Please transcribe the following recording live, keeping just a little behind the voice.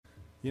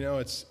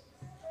It's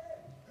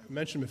I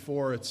mentioned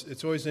before,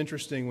 it's always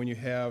interesting when you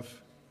have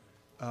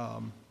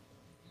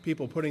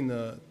people putting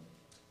the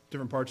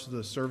different parts of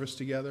the service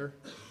together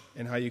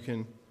and how you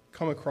can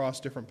come across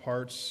different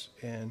parts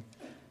and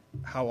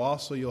how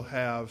also you'll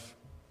have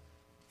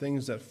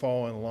things that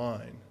fall in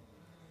line.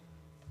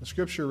 The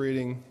scripture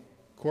reading,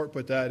 Court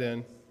put that in,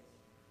 and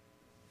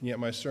yet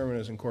my sermon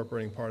is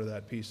incorporating part of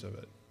that piece of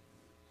it.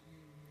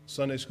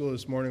 Sunday school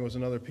this morning was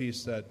another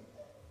piece that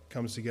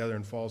comes together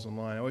and falls in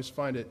line. I always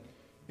find it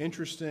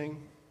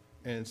interesting,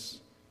 and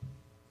it's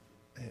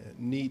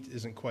neat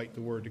isn't quite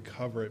the word to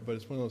cover it, but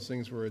it's one of those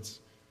things where it's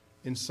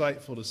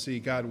insightful to see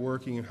God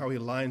working and how he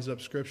lines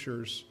up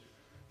scriptures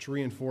to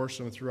reinforce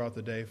them throughout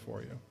the day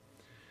for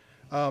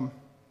you.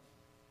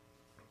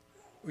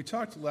 We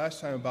talked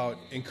last time about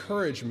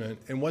encouragement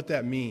and what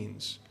that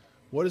means.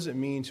 What does it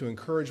mean to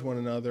encourage one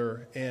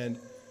another and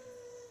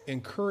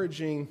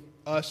encouraging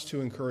us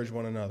to encourage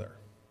one another?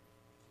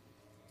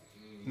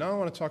 Now I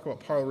want to talk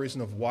about part of the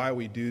reason of why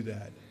we do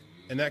that,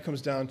 and that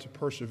comes down to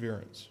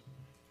perseverance.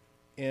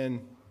 And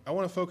I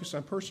want to focus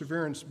on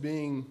perseverance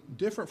being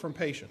different from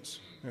patience,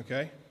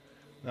 okay?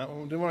 Now,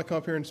 I didn't want to come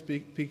up here and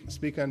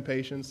speak on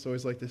patience. I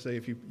always like to say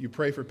if you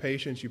pray for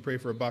patience, you pray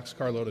for a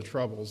boxcar load of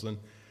troubles. And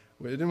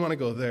I didn't want to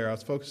go there. I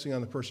was focusing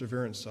on the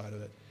perseverance side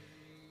of it.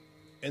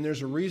 And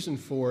there's a reason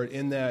for it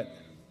in that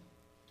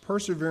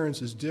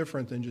perseverance is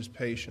different than just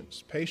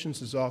patience.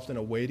 Patience is often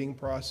a waiting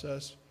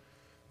process.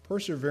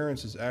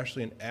 Perseverance is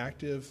actually an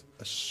active,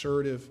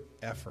 assertive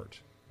effort.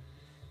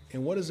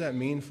 And what does that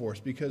mean for us?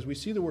 Because we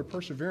see the word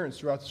perseverance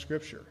throughout the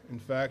Scripture. In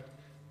fact,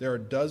 there are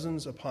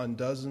dozens upon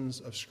dozens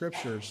of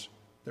Scriptures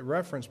that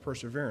reference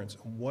perseverance.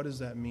 What does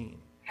that mean?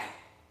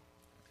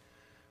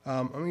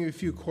 I'm going to give you a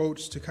few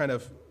quotes to kind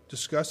of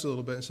discuss a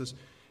little bit. It says,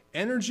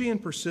 "Energy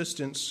and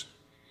persistence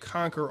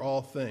conquer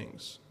all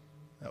things."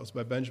 That was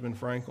by Benjamin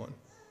Franklin.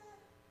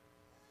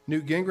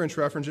 Newt Gingrich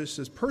references it,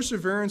 says,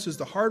 "Perseverance is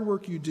the hard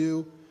work you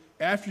do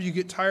after you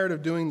get tired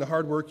of doing the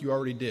hard work you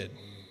already did."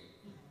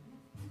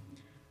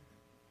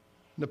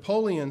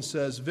 Napoleon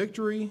says,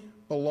 "Victory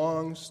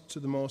belongs to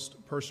the most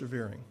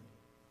persevering."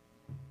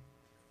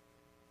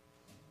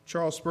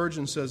 Charles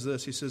Spurgeon says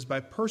this. He says,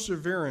 "By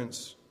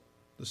perseverance,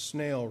 the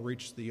snail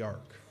reached the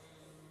ark."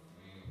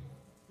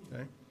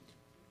 Okay?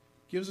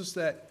 Gives us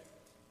that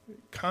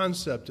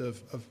concept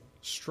of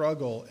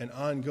struggle and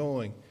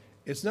ongoing.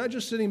 It's not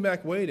just sitting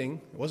back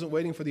waiting. It wasn't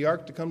waiting for the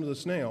ark to come to the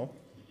snail.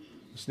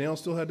 The snail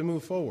still had to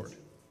move forward.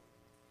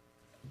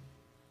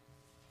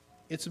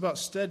 It's about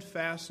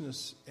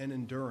steadfastness and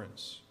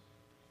endurance,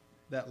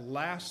 that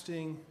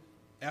lasting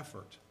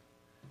effort.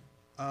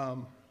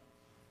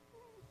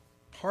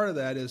 Part of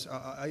that is,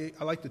 I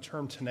like the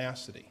term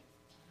tenacity.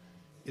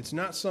 It's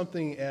not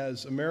something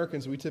as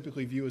Americans we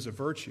typically view as a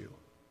virtue.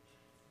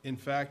 In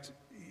fact,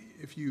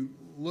 if you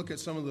look at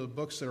some of the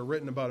books that are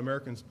written about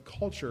American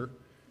culture,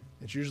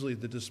 it's usually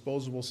The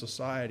Disposable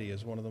Society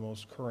is one of the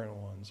most current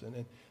ones.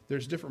 And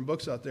there's different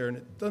books out there, and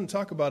it doesn't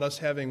talk about us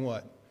having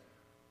what?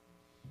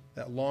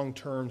 That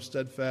long-term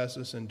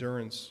steadfastness,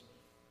 endurance.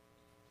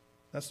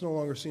 That's no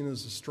longer seen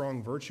as a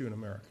strong virtue in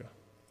America.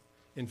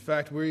 In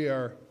fact, we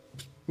are,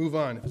 move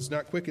on. If it's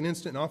not quick and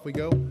instant and off we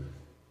go,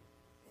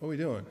 what are we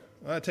doing?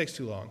 Well, that takes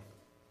too long.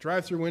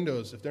 Drive-through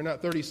windows, if they're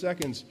not 30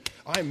 seconds,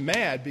 I'm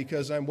mad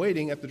because I'm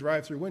waiting at the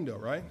drive-through window,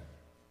 right?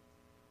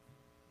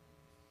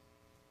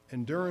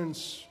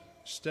 Endurance,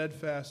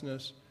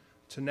 steadfastness,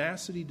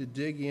 tenacity to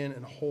dig in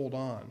and hold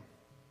on.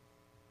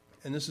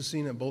 And this is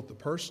seen at both the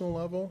personal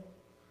level,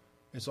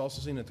 it's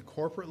also seen at the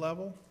corporate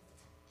level,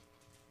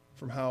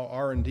 from how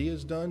R&D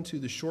is done to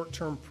the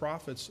short-term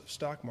profits of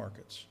stock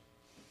markets.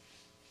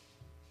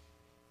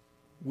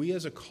 We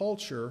as a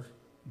culture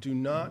do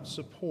not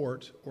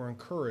support or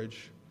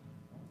encourage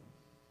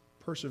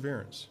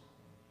perseverance.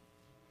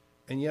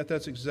 And yet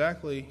that's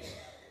exactly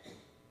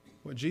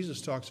what Jesus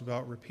talks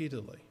about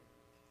repeatedly.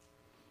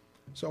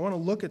 So I want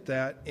to look at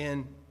that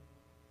and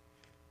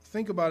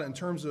think about it in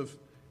terms of,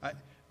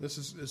 this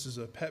is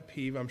a pet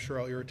peeve, I'm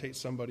sure I'll irritate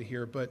somebody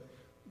here, but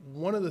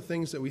one of the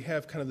things that we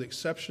have kind of the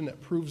exception that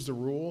proves the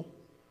rule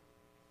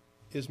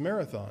is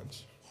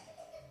marathons.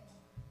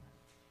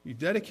 You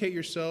dedicate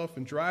yourself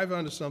and drive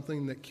onto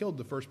something that killed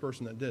the first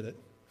person that did it.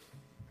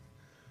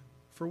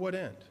 For what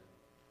end?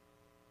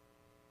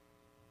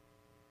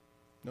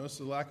 Notice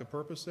the lack of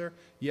purpose there?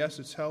 Yes,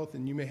 it's health,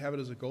 and you may have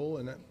it as a goal,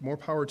 and more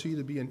power to you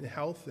to be in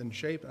health and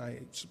shape, and I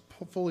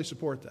fully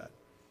support that.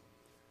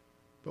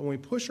 But when we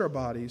push our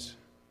bodies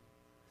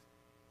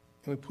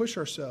and we push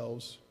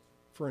ourselves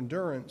for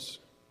endurance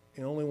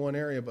in only one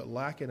area but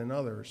lack it in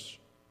others,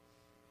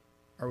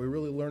 are we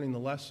really learning the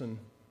lesson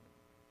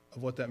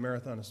of what that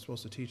marathon is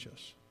supposed to teach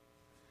us?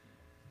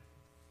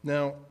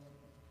 Now,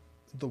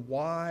 the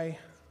why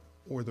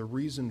or the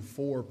reason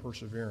for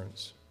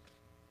perseverance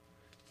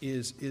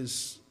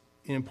is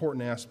an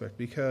important aspect,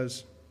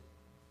 because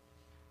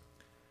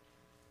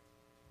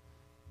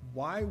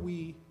why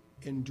we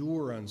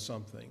endure on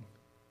something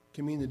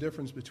can mean the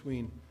difference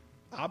between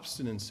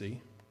obstinacy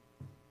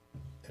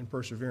and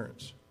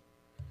perseverance.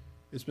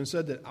 It's been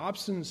said that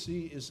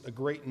obstinacy is a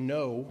great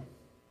no,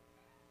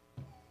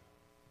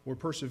 where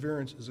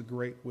perseverance is a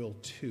great will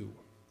too.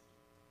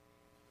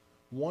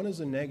 One is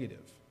a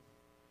negative.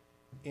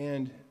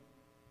 And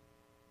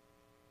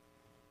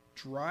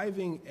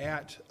driving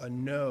at a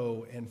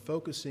no and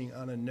focusing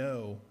on a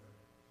no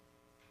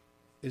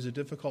is a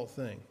difficult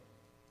thing.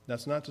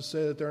 That's not to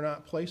say that there are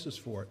not places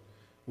for it.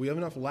 We have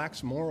enough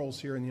lax morals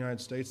here in the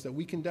United States that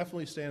we can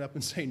definitely stand up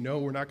and say, no,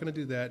 we're not going to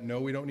do that. No,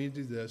 we don't need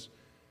to do this.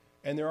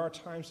 And there are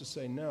times to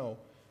say no.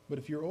 But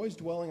if you're always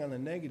dwelling on the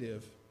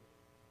negative,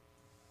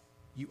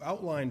 you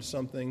outlined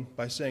something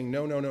by saying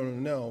no, no, no, no,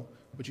 no,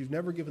 but you've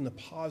never given the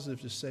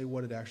positive to say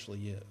what it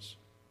actually is.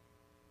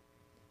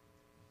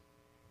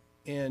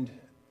 And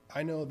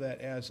I know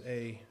that as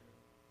a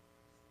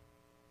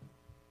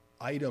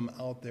item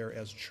out there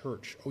as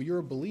church, oh, you're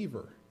a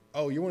believer.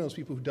 Oh, you're one of those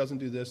people who doesn't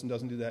do this and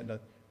doesn't do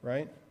that,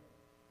 right?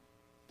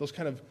 Those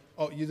kind of,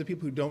 oh, you're the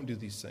people who don't do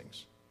these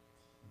things.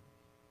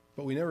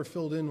 But we never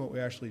filled in what we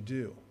actually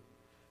do.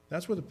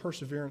 That's where the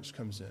perseverance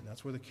comes in.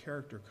 That's where the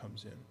character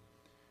comes in.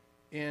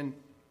 And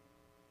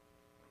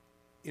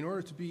in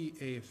order to be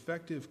an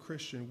effective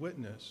Christian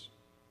witness,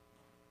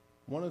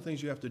 one of the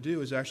things you have to do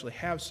is actually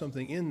have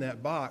something in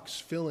that box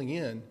filling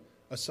in,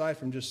 aside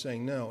from just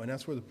saying no, and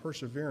that's where the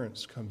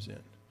perseverance comes in.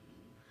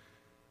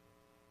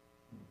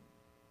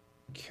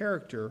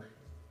 Character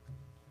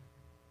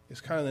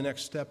is kind of the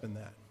next step in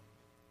that.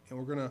 And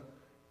we're going to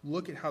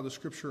look at how the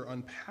Scripture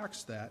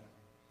unpacks that.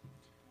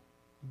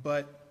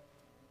 But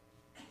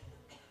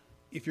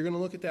if you're going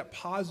to look at that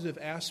positive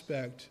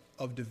aspect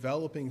of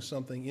developing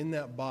something in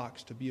that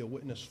box to be a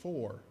witness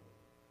for,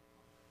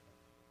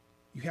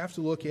 you have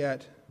to look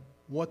at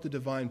what the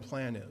divine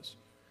plan is.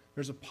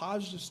 There's a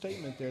positive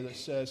statement there that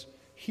says,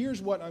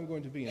 here's what I'm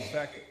going to be. In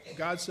fact,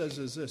 God says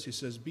is this. He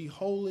says, be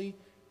holy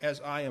as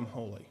I am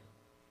holy.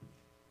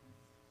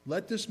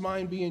 Let this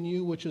mind be in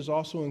you, which is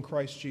also in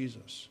Christ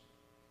Jesus.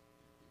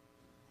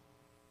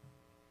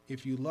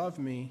 If you love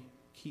me,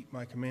 keep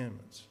my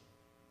commandments.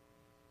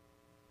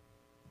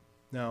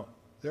 Now,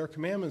 there are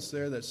commandments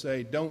there that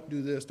say, don't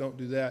do this, don't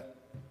do that.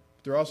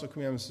 But there are also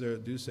commandments there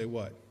that do say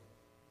what?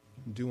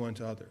 Do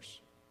unto others.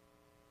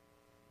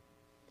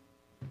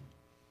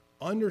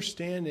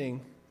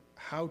 Understanding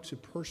how to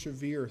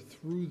persevere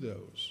through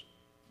those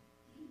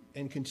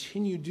and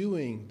continue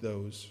doing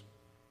those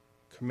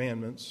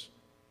commandments,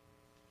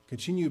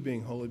 continue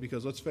being holy,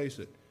 because let's face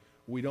it,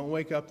 we don't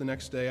wake up the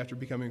next day after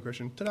becoming a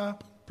Christian, ta-da,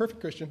 perfect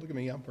Christian, look at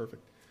me, I'm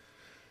perfect.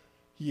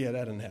 Yeah,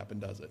 that doesn't happen,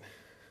 does it?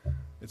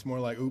 It's more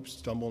like, oops,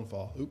 stumble and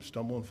fall. Oops,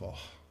 stumble and fall.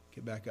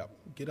 Get back up.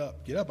 Get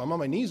up. Get up. I'm on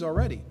my knees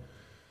already.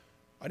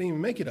 I didn't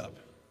even make it up.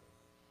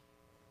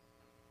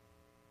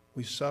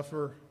 We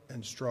suffer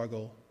and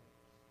struggle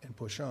and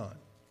push on.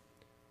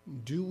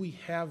 Do we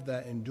have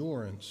that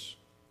endurance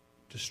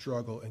to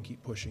struggle and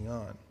keep pushing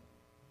on?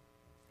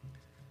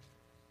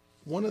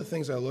 One of the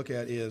things I look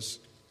at is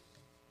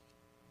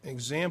an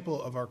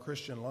example of our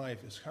Christian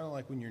life is kind of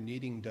like when you're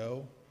kneading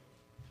dough.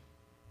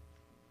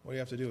 What do you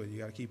have to do? You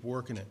got to keep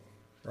working it,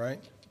 right?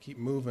 You keep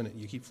moving it.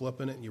 You keep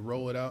flipping it, and you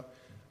roll it out.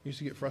 I used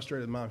to get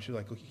frustrated with Mom. She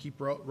was like, look, you keep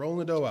rolling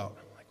the dough out.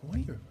 I'm like,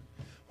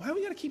 why do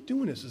we got to keep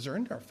doing this? Is there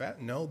any our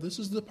fat? No, this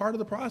is the part of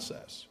the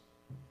process.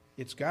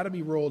 It's got to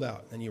be rolled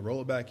out. Then you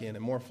roll it back in,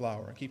 and more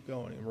flour, and keep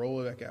going, and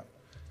roll it back out.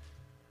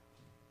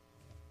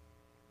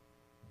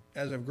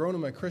 As I've grown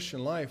in my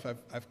Christian life,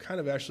 I've kind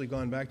of actually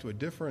gone back to a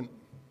different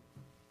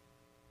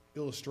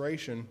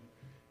illustration,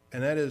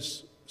 and that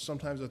is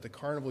sometimes at the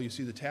carnival you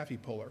see the taffy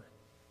puller,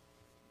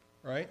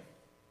 right?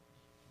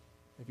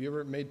 Have you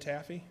ever made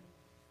taffy?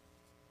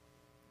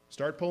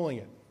 Start pulling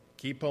it.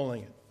 Keep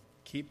pulling it.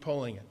 Keep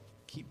pulling it.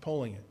 Keep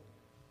pulling it.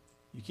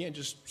 You can't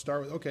just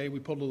start with, okay, we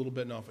pulled a little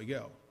bit and off we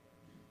go.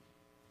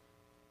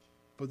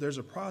 But there's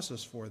a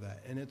process for that,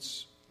 and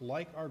it's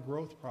like our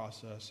growth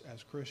process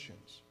as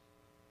Christians.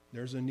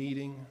 There's a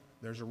kneading,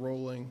 there's a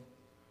rolling.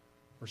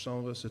 For some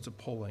of us, it's a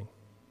pulling,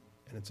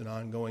 and it's an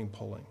ongoing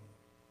pulling.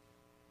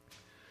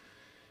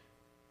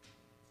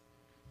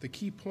 The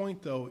key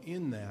point, though,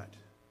 in that,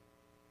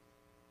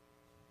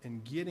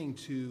 and getting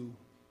to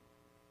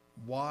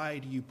why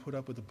do you put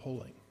up with the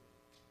pulling?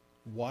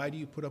 Why do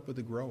you put up with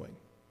the growing?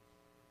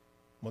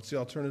 What's the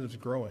alternative to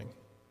growing?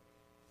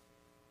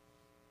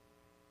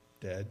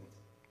 Dead,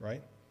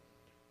 right?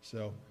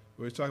 So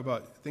we always talk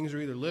about things are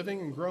either living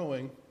and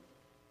growing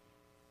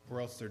or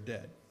else they're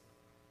dead.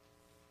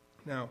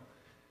 Now,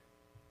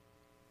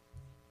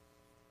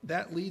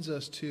 that leads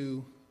us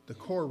to the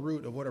core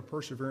root of what our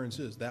perseverance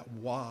is, that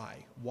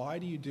why. Why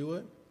do you do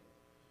it?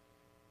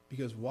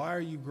 Because why are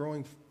you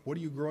growing? What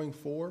are you growing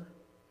for?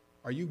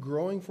 Are you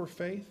growing for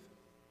faith?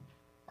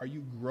 Are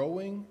you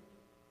growing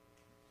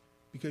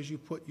because you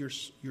put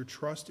your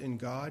trust in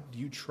God? Do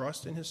you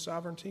trust in His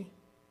sovereignty?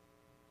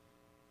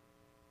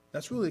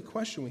 That's really a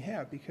question we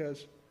have,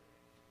 because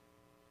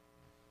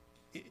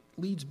it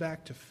leads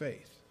back to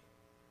faith.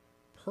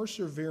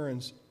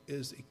 Perseverance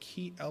is a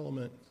key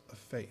element of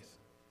faith.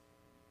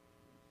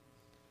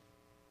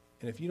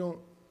 And if you don't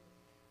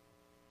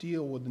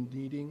deal with the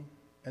kneading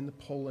and the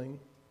pulling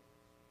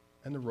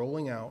and the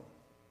rolling out,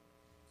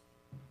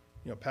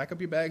 pack up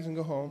your bags and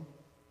go home,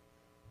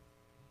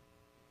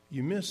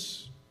 you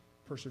miss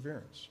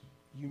perseverance.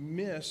 You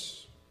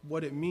miss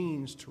what it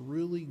means to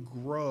really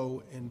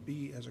grow and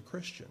be as a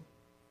Christian.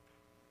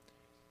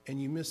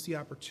 And you miss the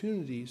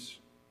opportunities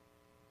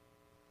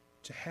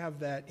to have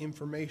that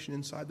information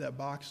inside that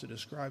box that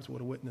describes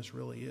what a witness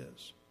really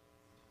is.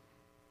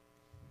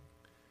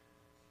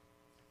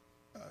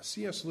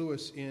 C.S.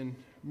 Lewis in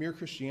Mere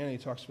Christianity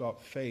talks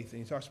about faith,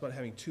 and he talks about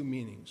having two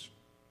meanings.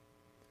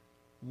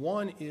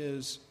 One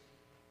is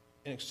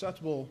an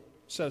acceptable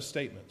set of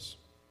statements.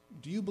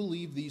 Do you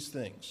believe these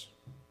things?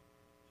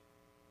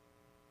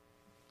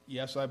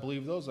 Yes, I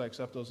believe those. I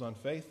accept those on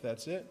faith.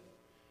 That's it.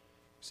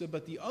 He said,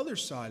 but the other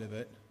side of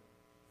it,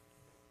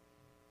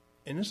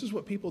 and this is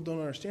what people don't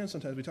understand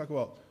sometimes. We talk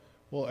about,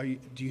 well,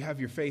 do you have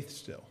your faith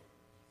still?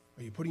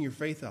 Are you putting your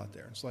faith out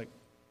there? It's like,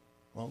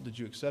 well, did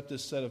you accept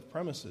this set of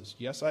premises?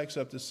 Yes, I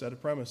accept this set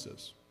of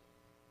premises.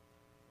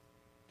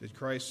 Did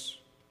Christ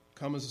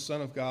come as the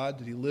Son of God?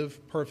 Did he live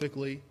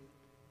perfectly?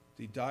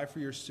 Did he die for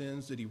your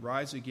sins? Did he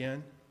rise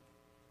again?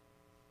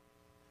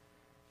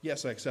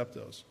 Yes, I accept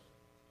those.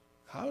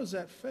 How is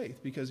that faith?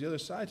 Because the other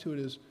side to it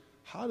is,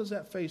 how does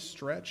that faith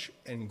stretch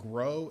and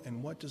grow,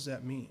 and what does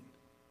that mean?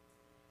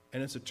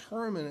 And it's a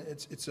term, and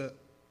it's a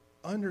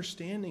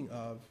understanding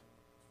of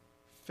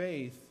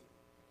faith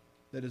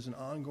that is an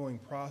ongoing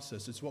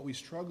process. It's what we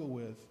struggle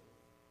with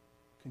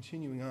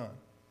continuing on.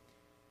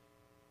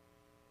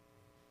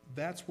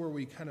 That's where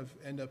we kind of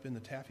end up in the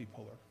taffy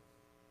puller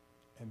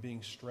and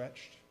being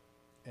stretched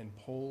and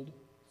pulled,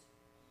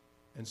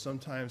 and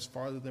sometimes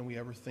farther than we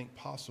ever think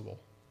possible.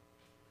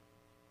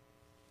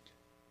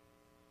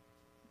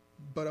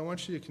 But I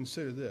want you to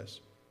consider this.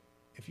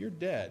 If you're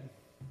dead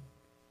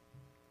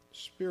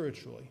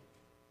spiritually,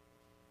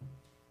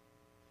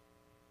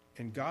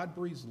 and God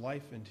breathes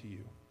life into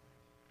you,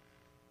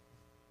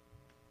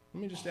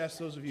 let me just ask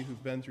those of you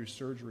who've been through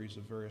surgeries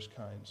of various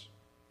kinds.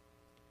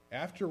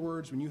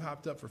 Afterwards, when you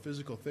hopped up for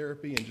physical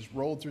therapy and just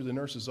rolled through the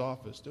nurse's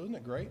office, wasn't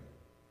it great?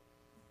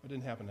 It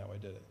didn't happen that way,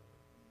 did it?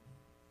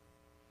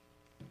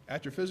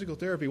 After physical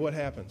therapy, what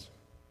happens?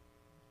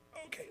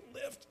 Okay,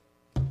 lift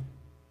a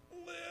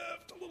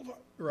little bit,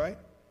 right?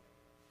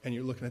 And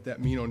you're looking at that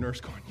mean old nurse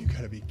going, you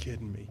got to be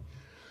kidding me.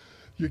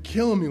 You're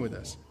killing me with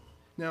this.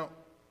 Now,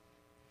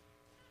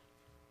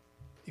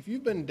 if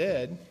you've been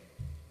dead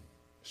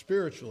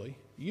spiritually,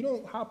 you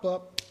don't hop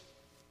up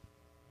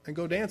and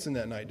go dancing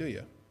that night, do you?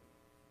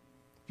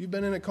 If you've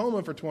been in a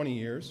coma for 20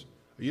 years,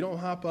 you don't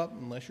hop up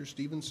unless you're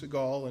Steven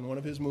Seagal in one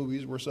of his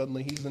movies where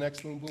suddenly he's the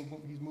next boom, boom,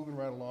 boom, he's moving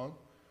right along,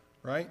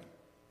 right?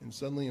 And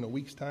suddenly in a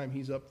week's time,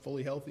 he's up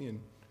fully healthy and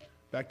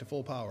back to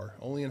full power.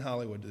 Only in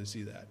Hollywood do they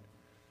see that.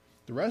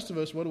 The rest of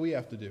us, what do we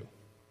have to do?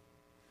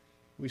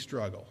 We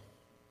struggle.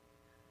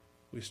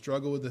 We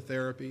struggle with the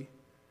therapy.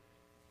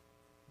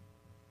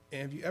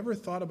 And have you ever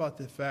thought about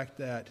the fact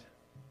that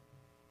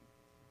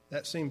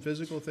that same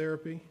physical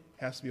therapy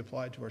has to be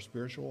applied to our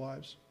spiritual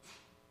lives?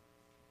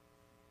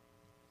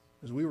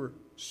 Because we were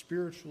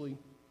spiritually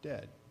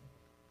dead.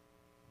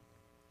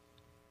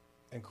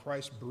 And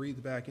Christ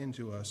breathed back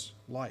into us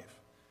life.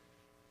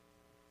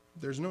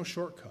 There's no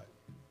shortcut.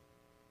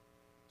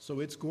 So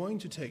it's going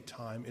to take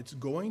time. It's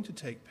going to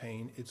take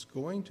pain. It's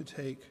going to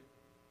take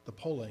the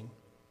pulling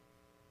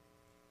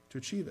to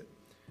achieve it.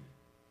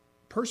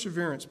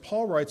 Perseverance,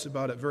 Paul writes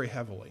about it very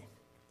heavily.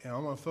 And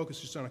I'm going to focus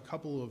just on a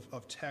couple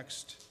of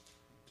texts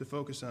to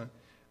focus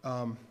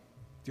on.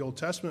 The Old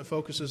Testament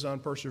focuses on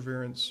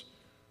perseverance.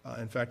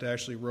 In fact, I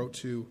actually wrote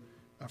to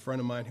a friend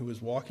of mine who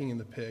was walking in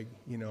the pig,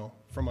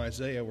 from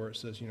Isaiah, where it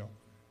says,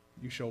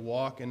 you shall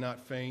walk and not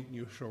faint,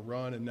 you shall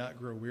run and not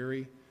grow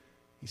weary.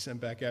 He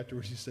sent back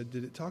afterwards, he said,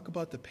 did it talk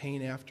about the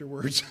pain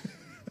afterwards?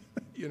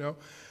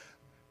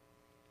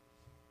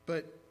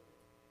 But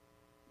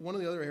one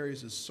of the other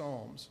areas is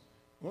Psalms.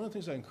 One of the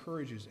things I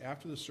encourage you is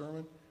after the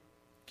sermon,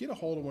 get a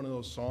hold of one of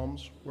those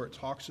Psalms where it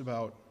talks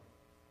about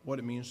what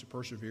it means to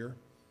persevere,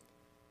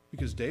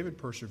 because David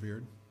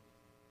persevered.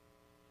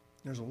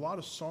 There's a lot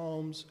of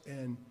Psalms,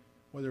 and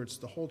whether it's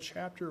the whole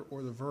chapter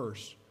or the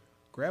verse,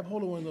 grab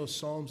hold of one of those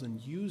Psalms and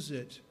use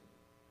it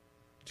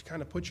to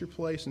kind of put your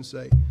place and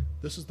say,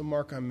 this is the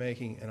mark I'm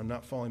making, and I'm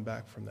not falling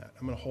back from that.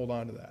 I'm going to hold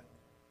on to that.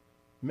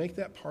 Make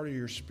that part of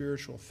your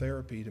spiritual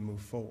therapy to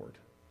move forward.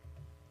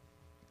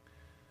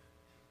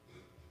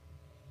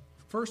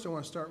 First, I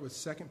want to start with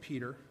 2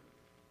 Peter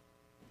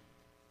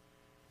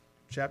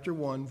chapter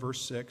 1,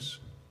 verse 6,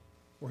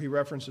 where he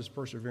references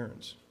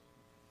perseverance.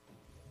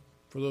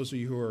 For those of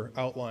you who are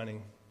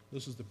outlining,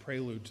 this is the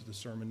prelude to the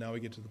sermon. Now we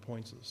get to the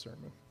points of the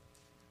sermon.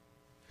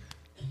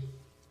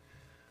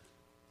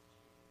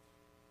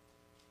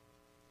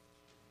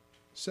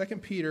 2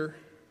 Peter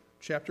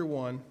chapter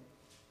 1,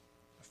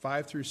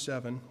 5 through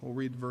 7, we'll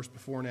read the verse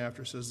before and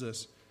after, says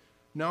this.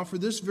 Now for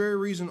this very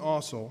reason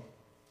also,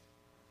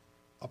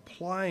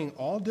 applying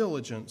all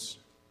diligence,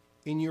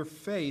 in your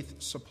faith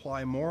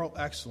supply moral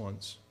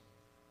excellence,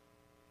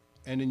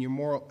 and in your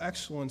moral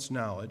excellence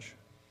knowledge,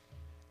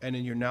 and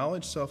in your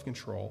knowledge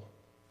self-control,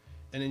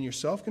 and in your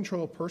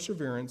self-control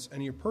perseverance, and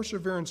in your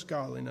perseverance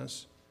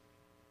godliness,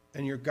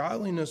 and your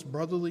godliness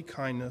brotherly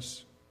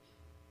kindness,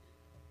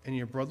 and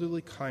your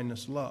brotherly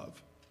kindness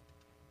love.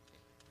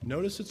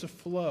 Notice it's a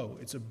flow.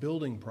 It's a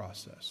building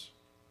process.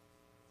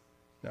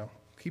 Now,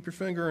 keep your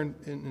finger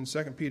in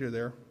 2 Peter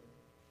there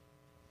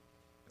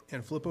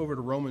and flip over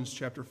to Romans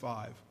chapter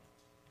 5,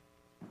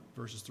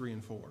 verses 3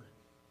 and 4.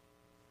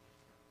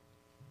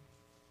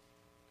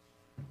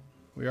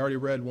 We already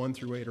read 1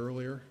 through 8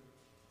 earlier.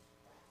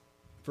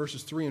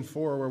 Verses 3 and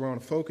 4 are where we want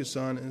to focus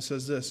on, and it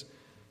says this,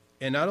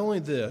 and not only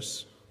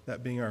this,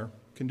 that being our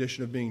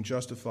condition of being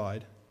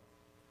justified,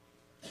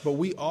 but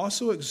we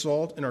also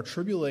exult in our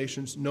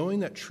tribulations, knowing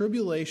that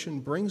tribulation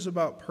brings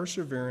about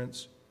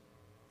perseverance,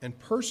 and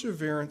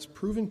perseverance,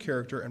 proven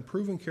character, and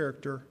proven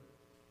character,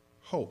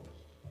 hope.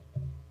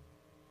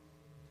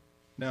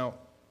 Now,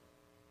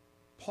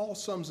 Paul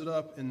sums it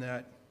up in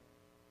that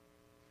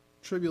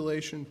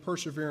tribulation,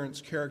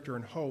 perseverance, character,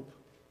 and hope.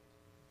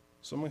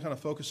 So I'm going to kind of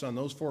focus on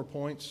those 4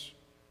 points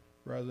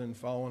rather than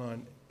following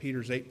on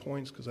Peter's 8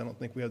 points, because I don't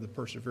think we have the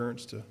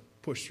perseverance to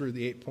push through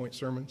the 8-point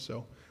sermon.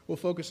 So we'll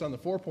focus on the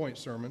 4-point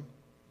sermon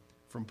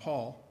from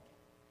Paul.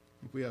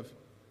 We have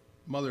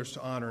mothers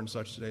to honor and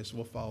such today, so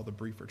we'll follow the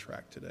briefer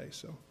track today.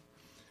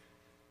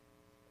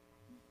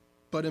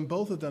 But in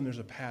both of them, there's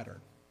a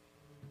pattern.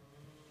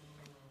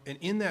 And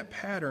in that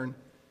pattern,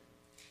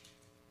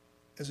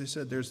 as I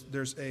said,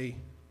 there's a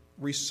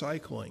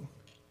recycling.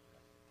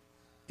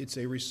 It's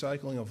a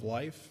recycling of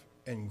life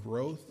and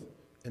growth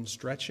and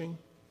stretching.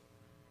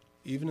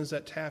 Even as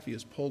that taffy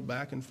is pulled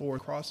back and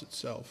forth across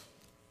itself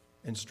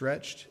and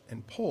stretched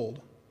and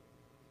pulled,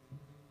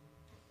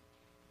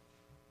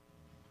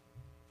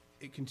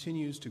 it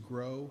continues to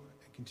grow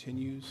and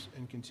continues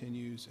and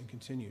continues and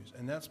continues.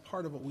 And that's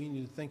part of what we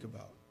need to think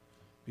about.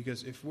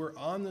 Because if we're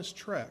on this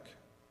trek,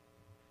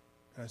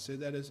 and I say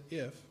that as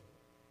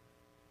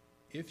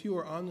if you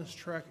are on this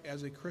trek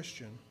as a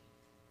Christian,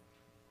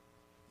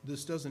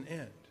 this doesn't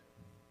end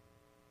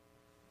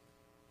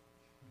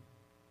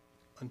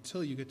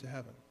until you get to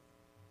heaven,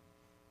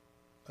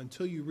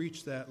 until you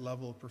reach that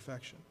level of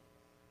perfection.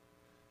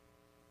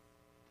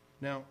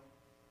 Now,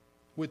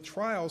 with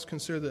trials,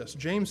 consider this.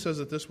 James says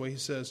it this way. He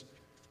says,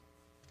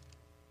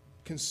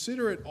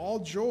 consider it all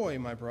joy,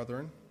 my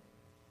brethren,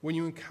 when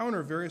you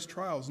encounter various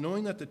trials,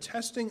 knowing that the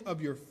testing of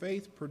your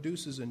faith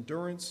produces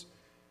endurance,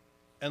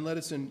 and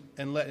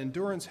let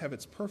endurance have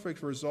its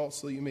perfect result,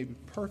 so that you may be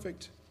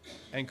perfect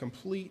and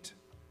complete,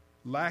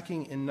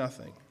 lacking in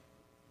nothing.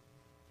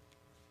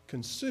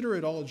 Consider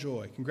it all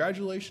joy.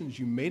 Congratulations,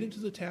 you made it to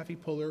the taffy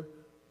puller.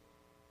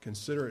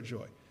 Consider it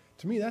joy.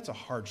 To me, that's a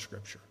hard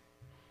scripture.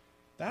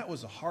 That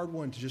was a hard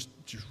one to just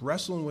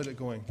wrestling with it,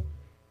 going,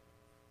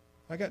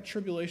 I got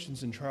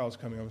tribulations and trials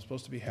coming. I'm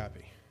supposed to be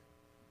happy.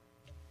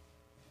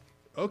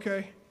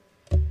 Okay.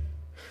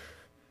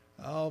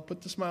 I'll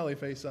put the smiley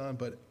face on,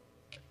 but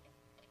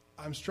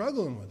I'm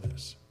struggling with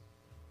this.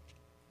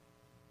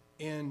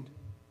 And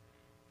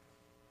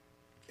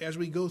as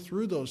we go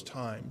through those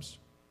times,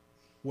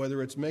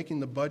 whether it's making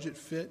the budget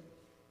fit,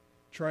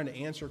 trying to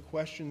answer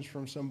questions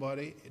from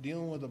somebody,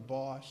 dealing with a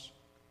boss,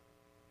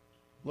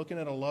 looking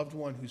at a loved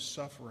one who's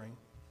suffering,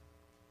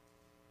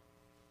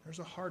 there's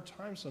a hard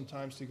time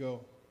sometimes to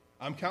go,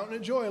 I'm counting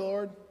it joy,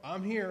 Lord.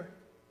 I'm here.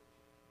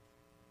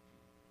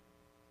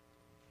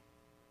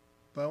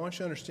 But I want you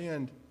to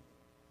understand,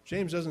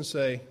 James doesn't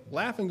say,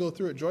 laugh and go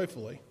through it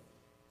joyfully.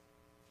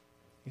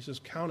 He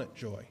says, count it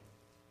joy.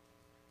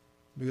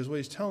 Because what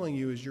he's telling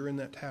you is you're in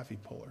that taffy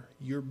puller.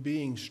 You're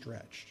being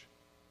stretched.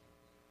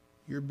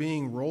 You're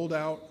being rolled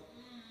out.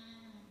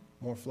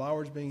 More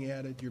flowers being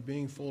added. You're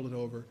being folded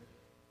over.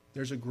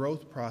 There's a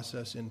growth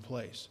process in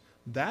place.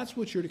 That's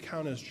what you're to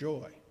count as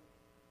joy.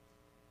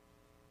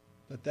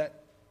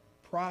 That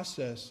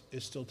process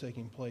is still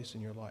taking place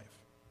in your life.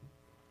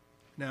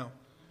 Now,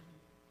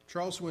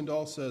 Charles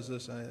Swindoll says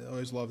this, and I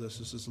always love this.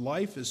 He says,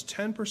 life is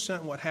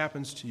 10% what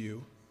happens to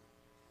you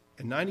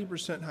and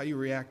 90% how you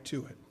react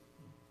to it.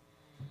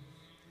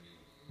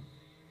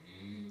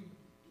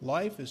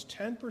 Life is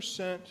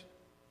 10%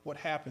 what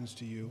happens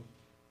to you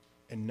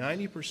and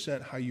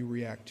 90% how you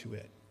react to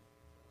it.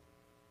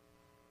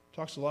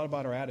 Talks a lot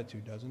about our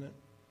attitude, doesn't it?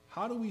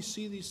 How do we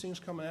see these things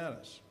coming at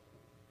us?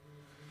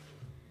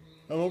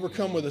 I'm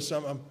overcome with this,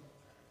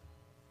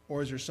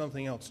 or is there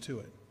something else to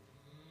it?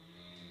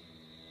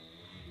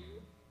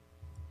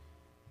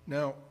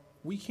 Now,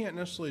 we can't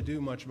necessarily do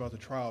much about the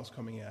trials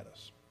coming at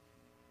us.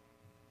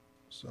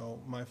 So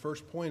my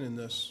first point in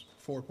this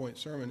 4-point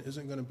sermon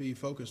isn't going to be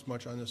focused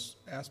much on this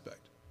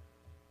aspect.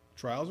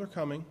 Trials are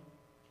coming.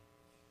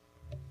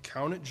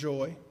 Count it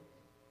joy.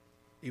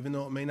 Even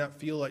though it may not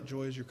feel like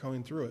joy as you're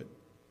coming through it,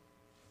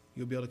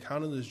 you'll be able to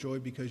count it as joy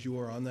because you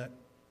are on that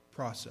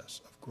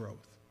process of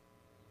growth.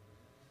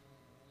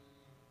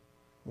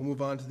 We'll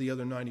move on to the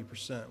other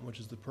 90%, which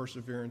is the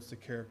perseverance, the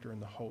character,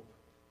 and the hope.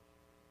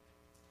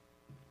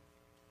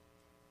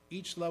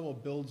 Each level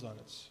builds on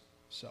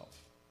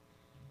itself.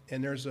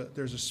 And there's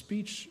a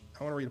speech,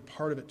 I want to read a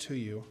part of it to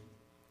you,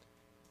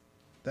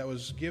 that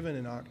was given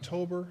in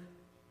October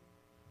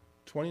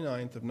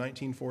 29th of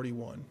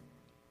 1941.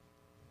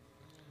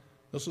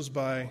 This was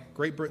by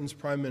Great Britain's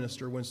Prime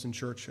Minister, Winston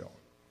Churchill.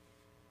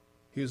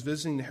 He was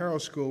visiting the Harrow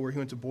School where he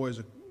went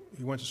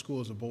to school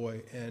as a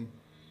boy, and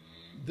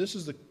this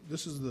is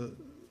the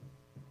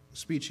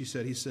speech he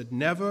said. He said,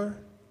 "Never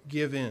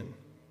give in.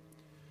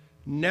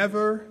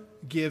 Never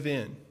give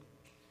in.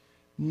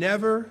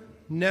 Never,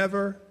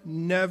 never,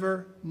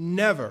 never,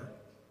 never.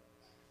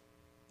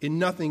 In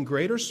nothing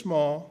great or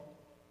small,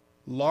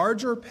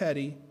 large or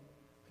petty,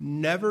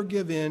 never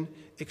give in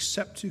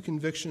except to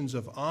convictions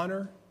of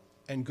honor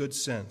and good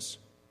sense.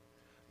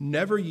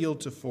 Never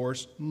yield to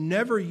force.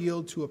 Never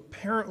yield to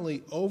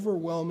apparently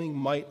overwhelming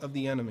might of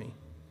the enemy.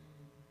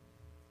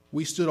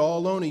 We stood all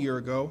alone a year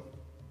ago,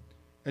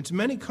 and to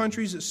many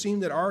countries it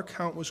seemed that our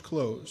account was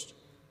closed.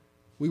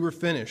 We were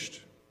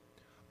finished.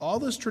 All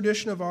this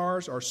tradition of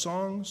ours, our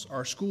songs,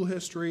 our school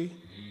history,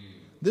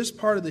 this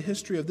part of the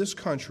history of this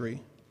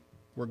country,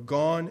 were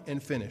gone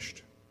and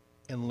finished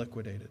and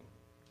liquidated."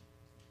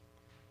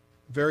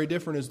 Very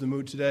different is the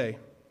mood today.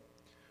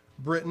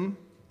 Britain,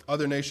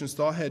 other nations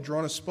thought, had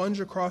drawn a sponge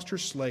across her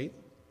slate,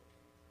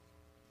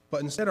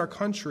 but instead our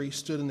country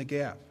stood in the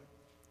gap.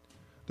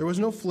 There was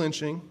no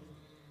flinching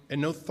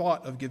and no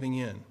thought of giving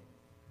in.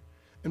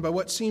 And by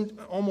what seemed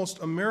almost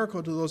a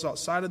miracle to those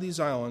outside of these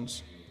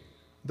islands,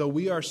 though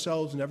we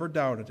ourselves never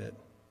doubted it,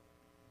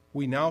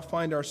 we now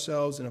find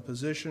ourselves in a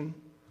position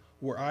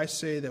where I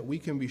say that we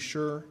can be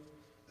sure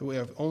that we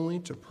have only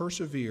to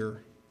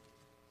persevere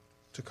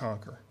to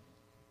conquer.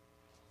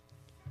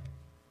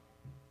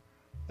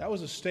 That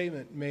was a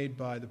statement made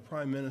by the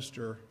Prime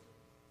Minister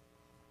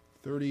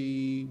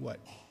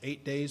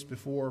 8 days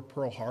before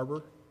Pearl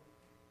Harbor,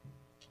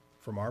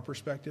 from our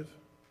perspective.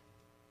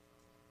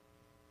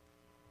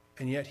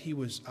 And yet he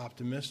was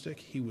optimistic,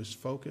 he was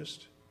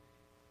focused.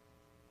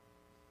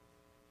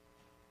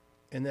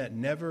 And that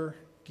never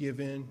give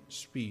in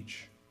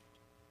speech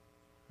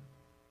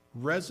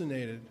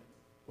resonated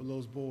with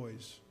those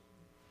boys,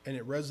 and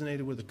it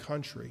resonated with the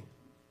country.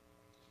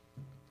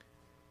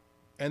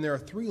 And there are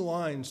 3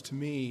 lines to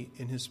me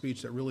in his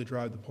speech that really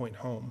drive the point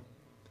home.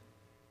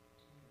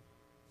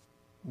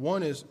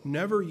 One is,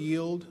 never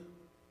yield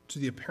to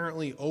the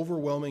apparently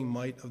overwhelming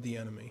might of the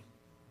enemy.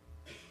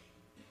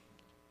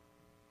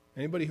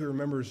 Anybody who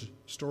remembers the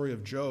story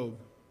of Job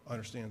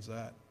understands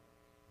that.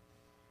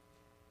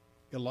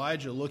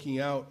 Elijah looking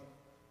out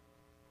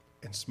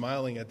and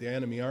smiling at the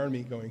enemy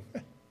army going,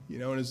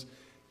 and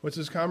what's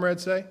his comrade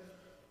say?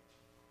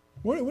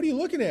 What are you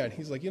looking at?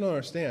 He's like, you don't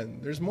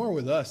understand. There's more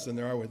with us than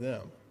there are with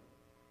them.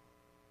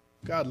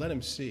 God, let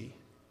him see.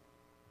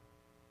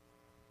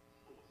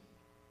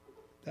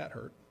 That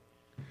hurt.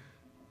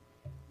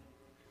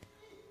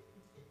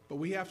 But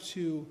we have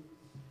to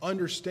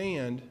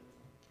understand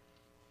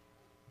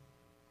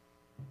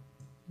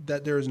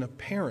that there is an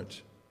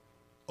apparent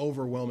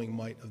overwhelming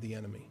might of the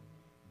enemy.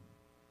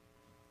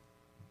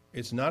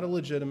 It's not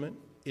illegitimate.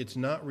 It's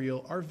not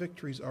real. Our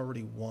victory's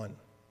already won.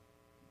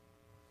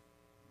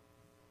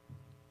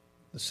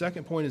 The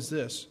second point is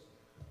this: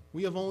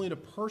 we have only to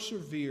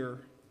persevere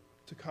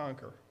to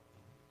conquer.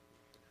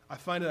 I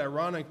find it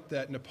ironic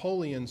that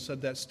Napoleon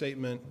said that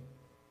statement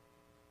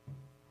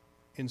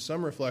in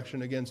some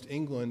reflection against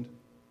England,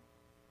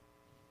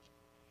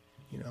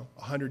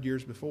 100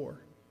 years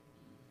before.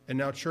 And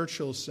now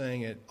Churchill's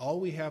saying it. All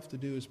we have to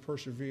do is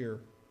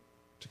persevere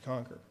to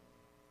conquer.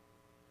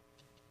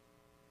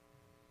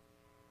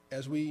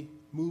 As we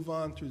move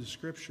on through the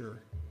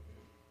Scripture,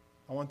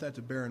 I want that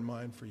to bear in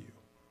mind for you.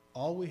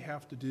 All we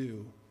have to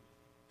do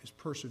is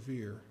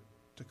persevere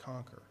to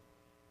conquer.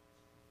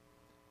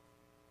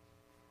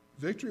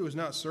 Victory was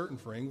not certain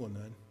for England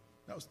then.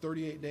 That was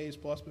 38 days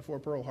plus before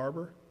Pearl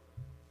Harbor.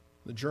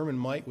 The German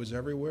might was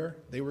everywhere.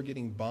 They were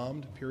getting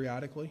bombed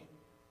periodically,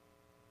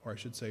 or I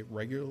should say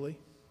regularly.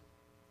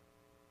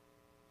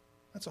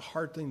 That's a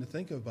hard thing to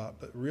think about,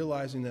 but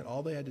realizing that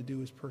all they had to do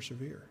was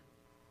persevere.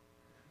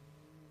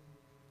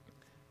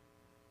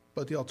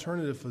 But the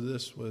alternative for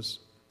this was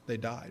they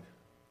died.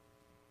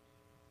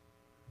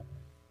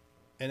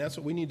 And that's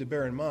what we need to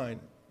bear in mind.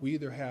 We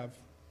either have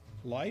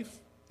life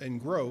and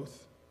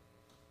growth,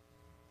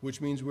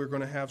 which means we're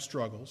going to have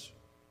struggles,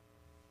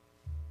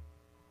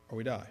 or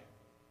we die,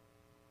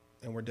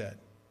 and we're dead.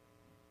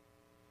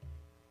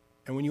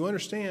 And when you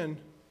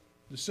understand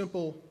the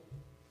simple,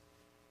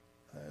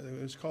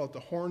 let's call it the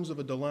horns of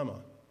a dilemma.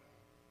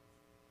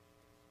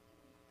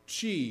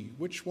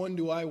 Which one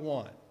do I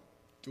want?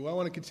 Do I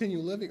want to continue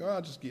living, or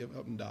I'll just give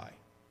up and die?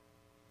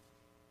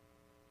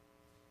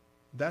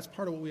 That's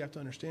part of what we have to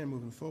understand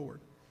moving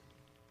forward.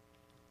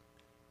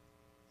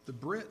 The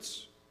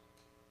Brits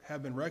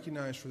have been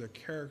recognized for their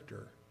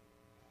character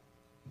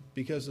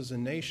because as a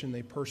nation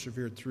they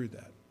persevered through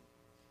that.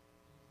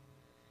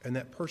 And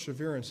that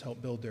perseverance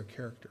helped build their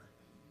character.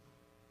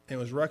 And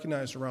it was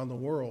recognized around the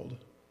world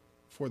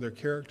for their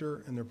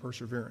character and their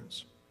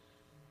perseverance.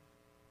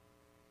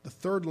 The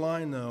third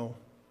line, though,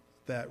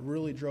 that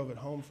really drove it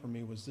home for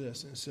me was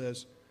this. And it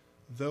says,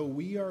 though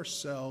we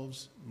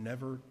ourselves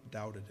never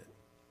doubted it.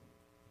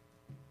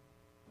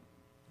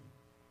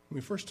 When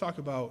we first talk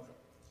about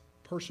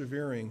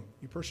persevering,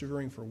 you're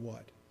persevering for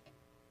what?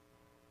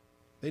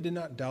 They did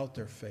not doubt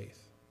their faith.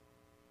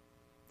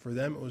 For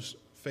them, it was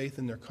faith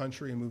in their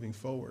country and moving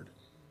forward.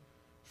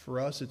 For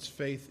us, it's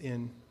faith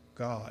in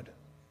God.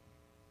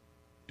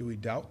 Do we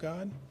doubt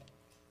God?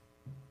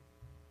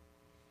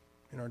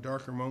 In our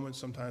darker moments,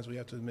 sometimes we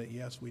have to admit,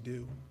 yes, we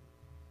do.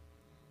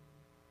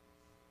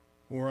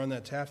 When we're on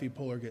that taffy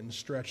puller getting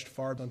stretched,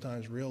 far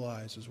sometimes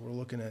realize as we're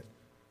looking at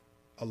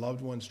a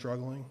loved one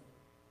struggling,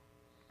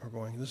 or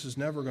going, this is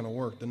never going to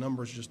work. The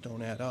numbers just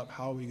don't add up.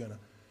 How are we going to?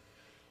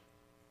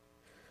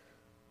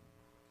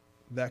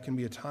 That can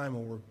be a time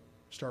when we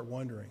start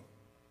wondering.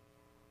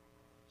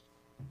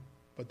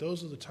 But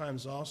those are the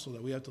times also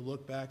that we have to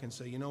look back and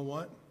say, you know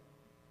what?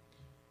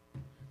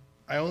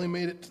 I only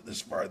made it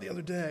this far the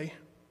other day,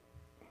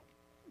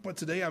 but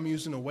today I'm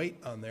using a weight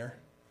on there,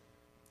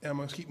 and I'm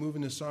going to keep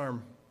moving this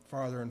arm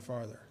farther and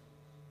farther.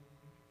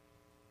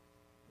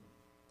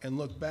 And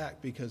look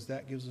back, because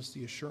that gives us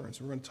the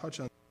assurance. We're going to touch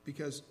on,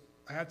 because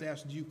I have to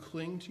ask, do you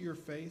cling to your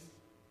faith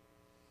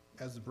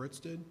as the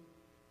Brits did?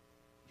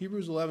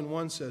 Hebrews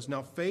 11:1 says,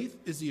 now faith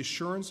is the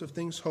assurance of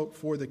things hoped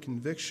for, the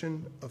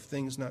conviction of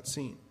things not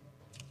seen.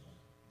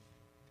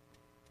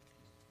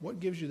 What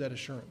gives you that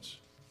assurance?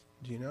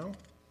 Do you know?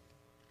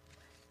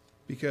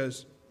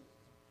 Because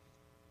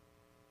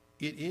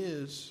it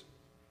is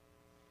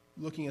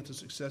looking at the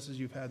successes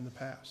you've had in the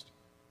past.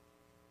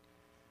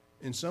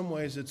 In some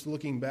ways, it's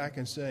looking back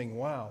and saying,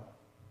 wow,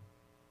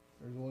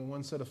 there's only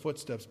one set of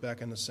footsteps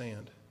back in the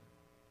sand.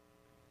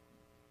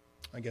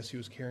 I guess he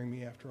was carrying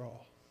me after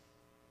all.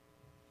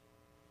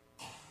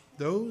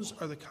 Those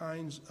are the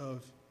kinds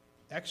of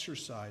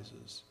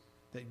exercises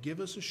that give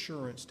us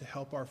assurance to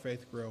help our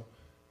faith grow.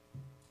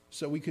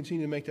 So we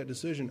continue to make that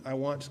decision. I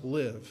want to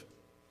live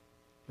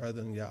rather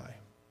than die.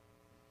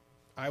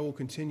 I will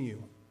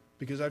continue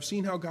because I've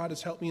seen how God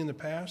has helped me in the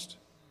past,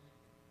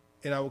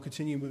 and I will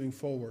continue moving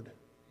forward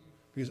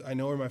because I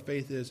know where my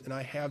faith is, and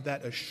I have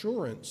that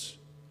assurance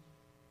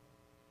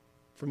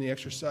from the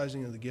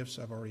exercising of the gifts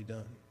I've already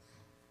done.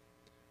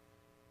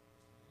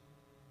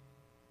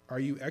 Are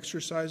you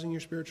exercising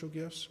your spiritual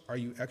gifts? Are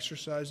you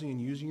exercising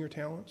and using your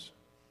talents?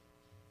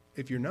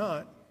 If you're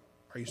not,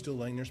 are you still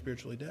laying there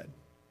spiritually dead?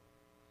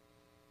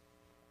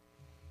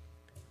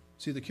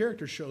 See, the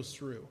character shows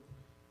through.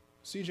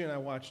 CJ and I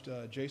watched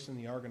Jason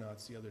and the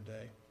Argonauts the other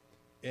day,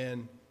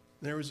 and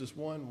there was this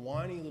one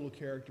whiny little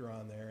character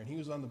on there, and he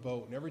was on the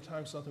boat, and every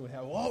time something would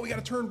happen, oh, we got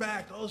to turn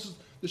back. Oh,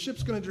 the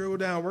ship's going to go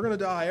down. We're going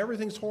to die.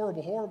 Everything's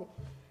horrible, horrible.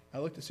 I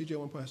looked at CJ at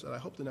one point and I said, I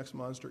hope the next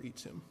monster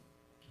eats him.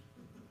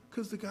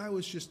 Because the guy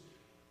was just,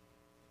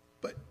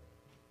 but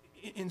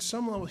in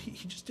some level,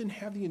 he just didn't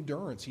have the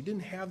endurance. He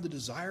didn't have the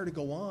desire to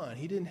go on.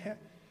 He didn't have,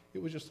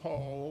 it was just,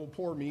 oh,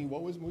 poor me.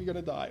 What was we going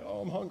to die?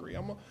 Oh, I'm hungry.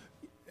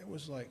 It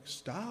was like,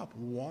 stop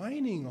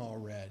whining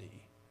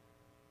already.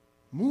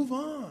 Move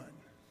on.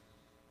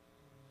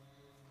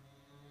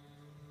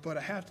 But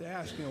I have to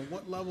ask,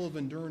 what level of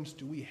endurance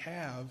do we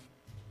have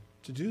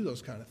to do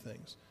those kind of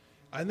things?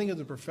 I think of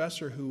the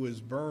professor who was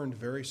burned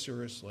very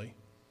seriously,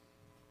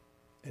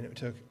 and it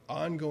took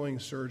ongoing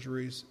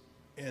surgeries,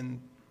 and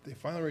they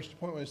finally reached a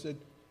point where they said,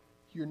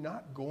 you're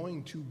not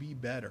going to be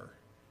better.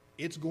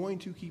 It's going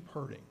to keep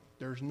hurting.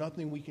 There's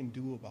nothing we can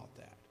do about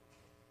that.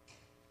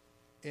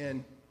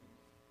 And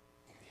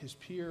his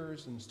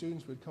peers and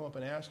students would come up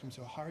and ask him,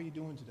 so how are you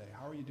doing today?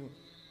 How are you doing?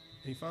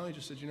 And he finally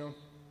just said,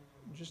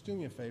 just do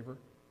me a favor.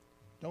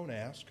 Don't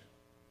ask.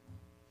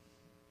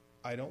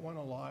 I don't want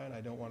to lie and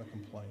I don't want to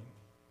complain.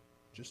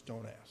 Just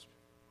don't ask.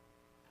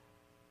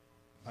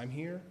 I'm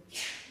here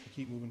to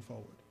keep moving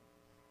forward.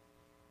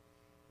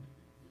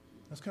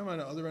 That's kind of on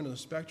the other end of the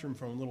spectrum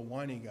from a little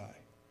whiny guy.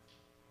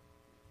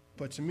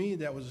 But to me,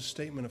 that was a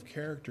statement of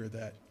character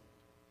that,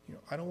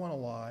 I don't want to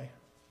lie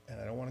and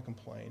I don't want to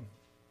complain.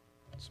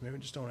 So maybe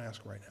just don't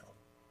ask right now.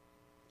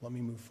 Let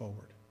me move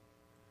forward.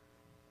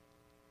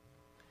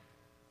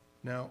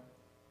 Now,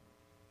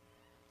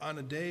 on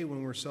a day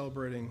when we're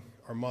celebrating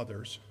our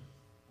mothers,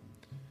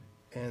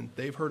 and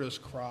they've heard us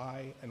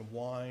cry and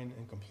whine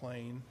and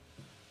complain,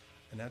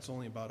 and that's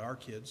only about our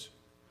kids,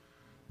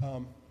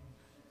 I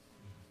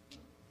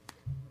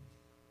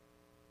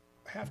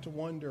have to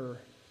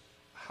wonder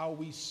how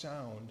we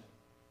sound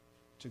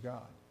to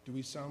God. Do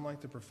we sound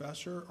like the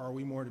professor, or are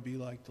we more to be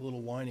like the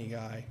little whiny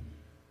guy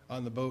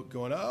on the boat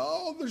going,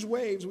 oh, there's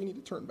waves, we need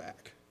to turn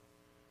back?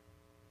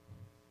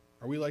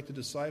 Are we like the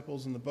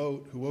disciples in the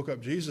boat who woke up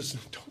Jesus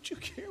and, don't you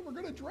care, we're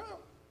going to drown?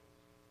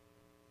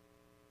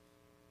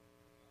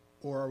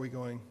 Or are we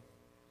going,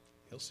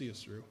 he'll see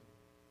us through.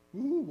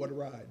 Ooh, what a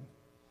ride.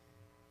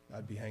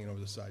 I'd be hanging over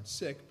the side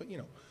sick, but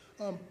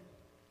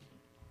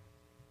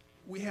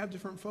we have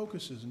different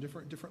focuses and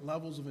different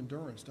levels of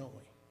endurance, don't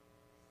we?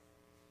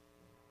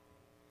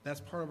 That's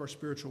part of our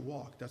spiritual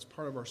walk. That's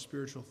part of our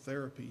spiritual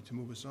therapy to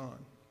move us on.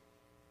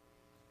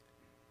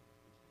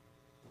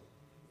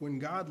 When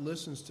God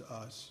listens to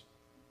us,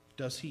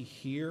 does he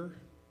hear?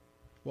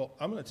 Well,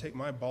 I'm going to take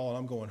my ball and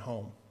I'm going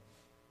home.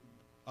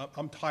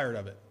 I'm tired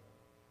of it.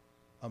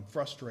 I'm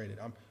frustrated.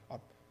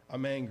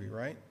 I'm angry,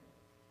 right?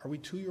 Are we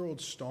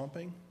 2-year-olds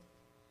stomping?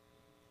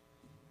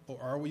 Or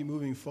are we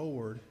moving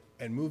forward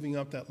and moving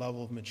up that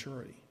level of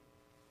maturity?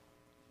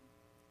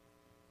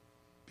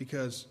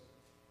 Because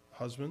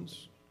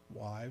husbands,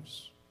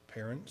 wives,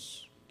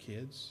 parents,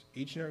 kids,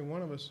 each and every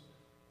one of us,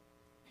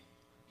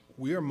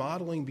 we are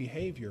modeling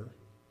behavior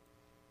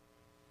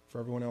for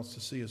everyone else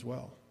to see as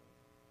well.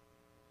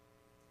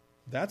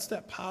 That's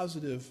that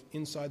positive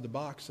inside the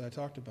box that I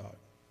talked about.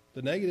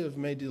 The negative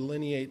may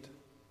delineate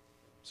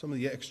some of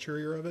the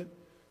exterior of it,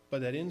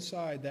 but that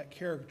inside, that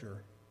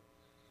character,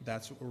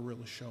 that's what we're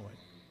really showing.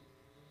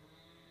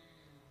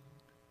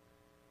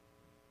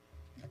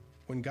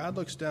 When God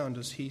looks down,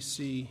 does he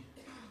see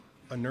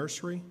a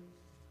nursery,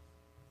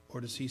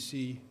 or does he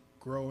see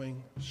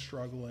growing,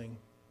 struggling,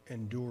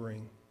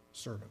 enduring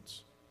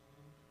servants?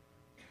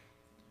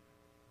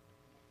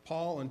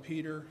 Paul and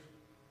Peter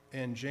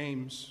and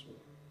James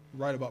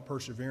write about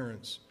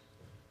perseverance,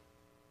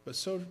 but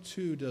so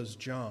too does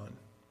John.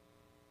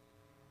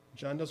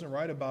 John doesn't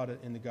write about it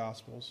in the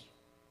Gospels.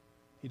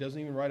 He doesn't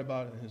even write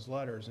about it in his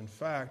letters. In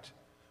fact,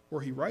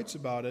 where he writes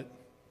about it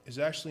is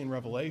actually in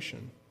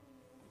Revelation.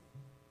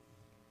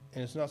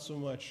 And it's not so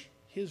much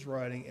his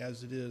writing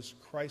as it is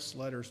Christ's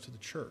letters to the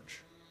church.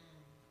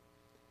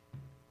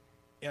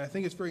 And I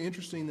think it's very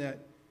interesting that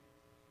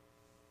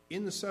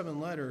in the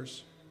 7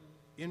 letters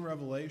in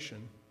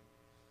Revelation,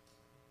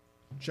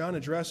 John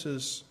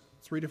addresses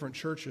 3 different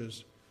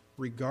churches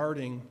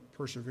regarding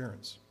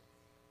perseverance.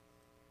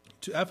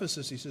 To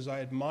Ephesus, he says, I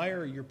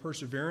admire your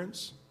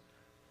perseverance,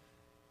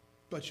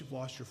 but you've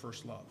lost your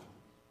first love.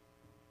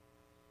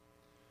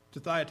 To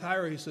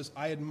Thyatira, he says,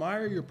 I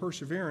admire your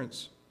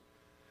perseverance,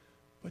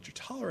 but you're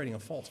tolerating a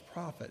false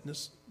prophet. And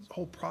this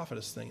whole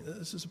prophetess thing,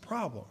 this is a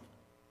problem.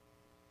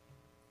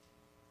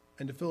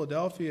 And to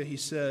Philadelphia, he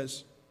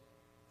says,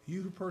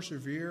 you who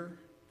persevere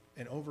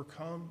and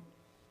overcome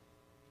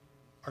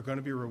are going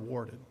to be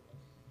rewarded.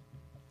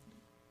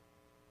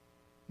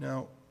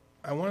 Now,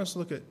 I want us to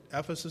look at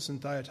Ephesus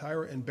and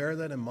Thyatira and bear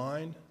that in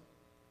mind.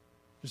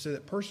 To say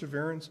that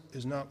perseverance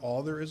is not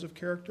all there is of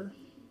character.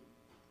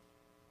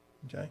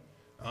 Okay?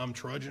 I'm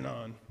trudging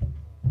on.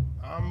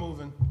 I'm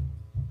moving.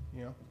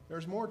 You know,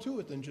 there's more to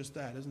it than just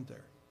that, isn't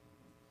there?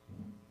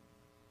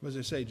 But as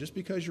I say, just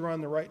because you're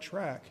on the right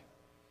track,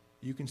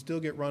 you can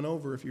still get run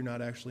over if you're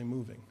not actually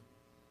moving.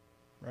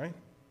 Right?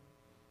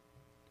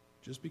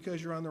 Just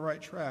because you're on the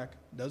right track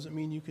doesn't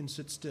mean you can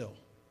sit still.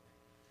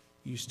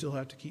 You still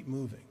have to keep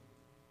moving.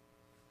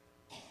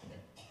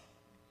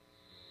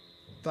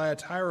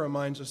 Thyatira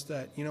reminds us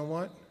that, you know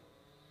what?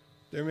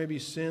 There may be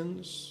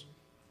sins.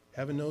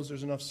 Heaven knows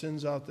there's enough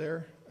sins out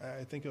there.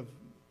 I think of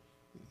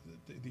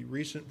the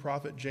recent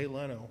prophet Jay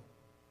Leno,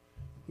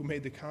 who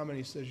made the comment,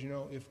 he says, you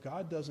know, if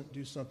God doesn't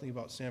do something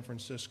about San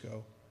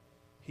Francisco,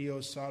 he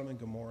owes Sodom and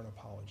Gomorrah an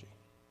apology.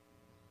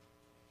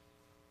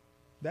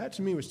 That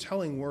to me was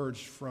telling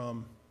words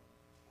from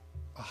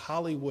a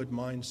Hollywood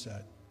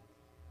mindset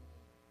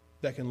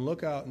that can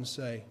look out and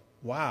say,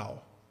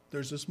 wow,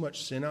 there's this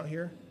much sin out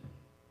here,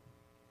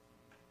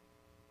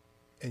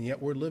 and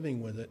yet we're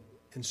living with it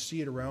and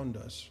see it around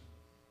us.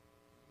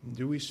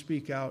 Do we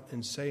speak out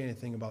and say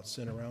anything about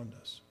sin around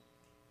us?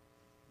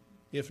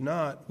 If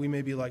not, we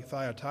may be like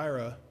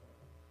Thyatira,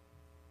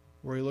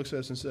 where he looks at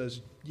us and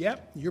says,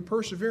 yep, you're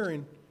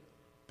persevering,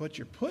 but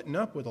you're putting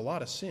up with a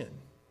lot of sin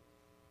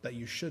that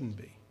you shouldn't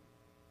be.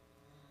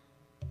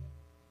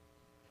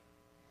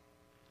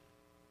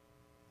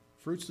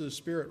 Fruits of the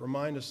Spirit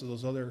remind us of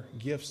those other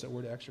gifts that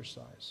we're to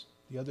exercise,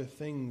 the other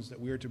things that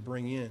we are to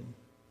bring in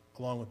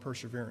along with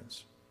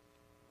perseverance.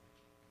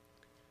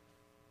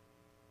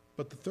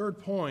 But the third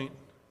point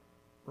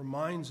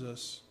reminds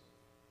us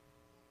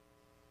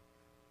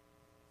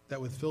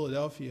that with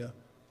Philadelphia,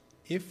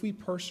 if we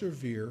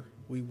persevere,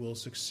 we will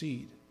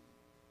succeed.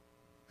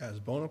 As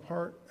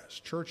Bonaparte, as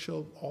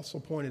Churchill also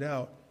pointed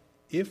out,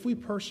 if we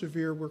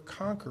persevere, we're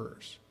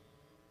conquerors.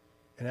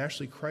 And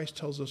actually, Christ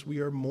tells us we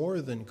are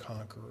more than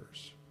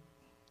conquerors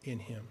in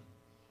him.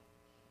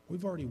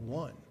 We've already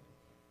won.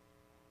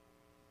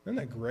 Isn't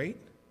that great?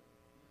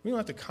 We don't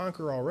have to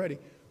conquer already.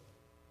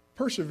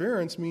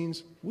 Perseverance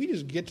means we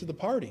just get to the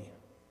party.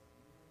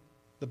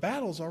 The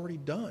battle's already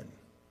done.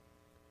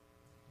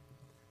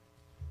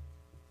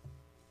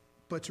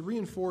 But to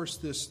reinforce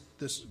this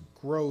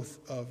growth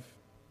of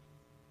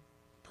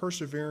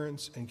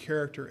perseverance and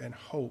character and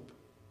hope,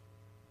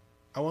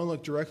 I want to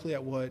look directly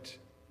at what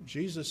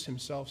Jesus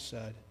himself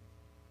said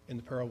in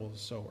the parable of the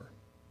sower.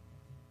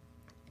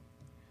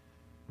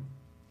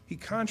 He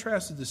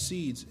contrasted the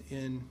seeds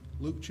in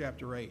Luke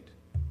chapter 8.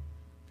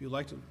 If you'd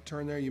like to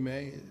turn there, you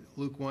may.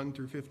 Luke 1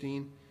 through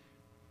 15.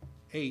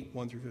 8,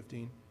 1 through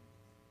 15.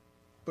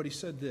 But he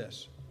said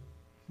this: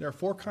 there are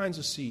 4 kinds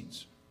of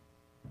seeds.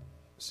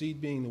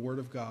 Seed being the word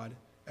of God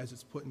as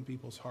it's put in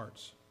people's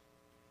hearts.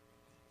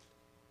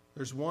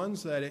 There's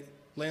ones that it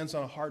lands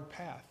on a hard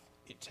path.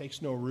 It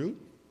takes no root.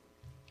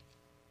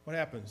 What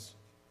happens?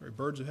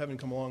 Birds of heaven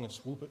come along and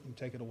swoop it and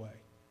take it away.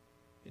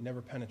 It never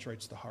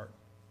penetrates the heart.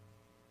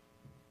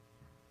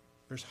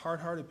 There's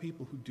hard-hearted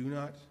people who do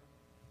not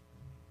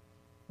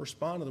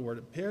respond to the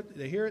word.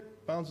 They hear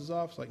it, bounces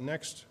off. It's like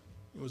next,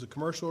 it was a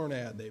commercial or an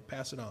ad. They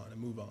pass it on and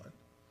move on.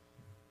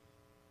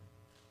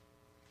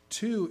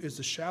 2 is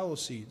the shallow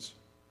seeds.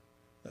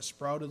 that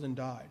sprouted and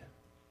died.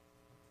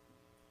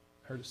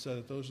 I heard it said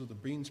that those are the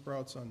bean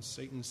sprouts on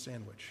Satan's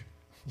sandwich.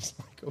 It's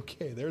like,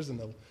 okay, there's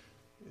an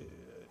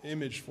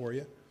image for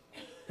you.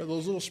 But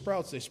those little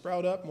sprouts, they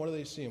sprout up, and what do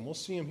they see? And we'll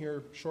see them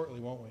here shortly,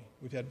 won't we?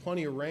 We've had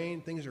plenty of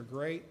rain. Things are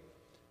great.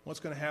 What's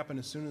going to happen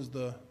as soon as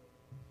the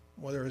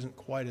weather isn't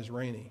quite as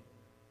rainy?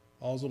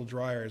 All those little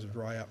dry areas will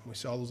dry up. And we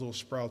see all those little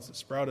sprouts that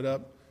sprouted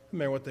up. No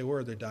matter what they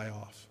were, they die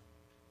off.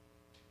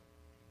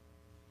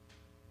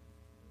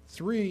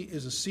 3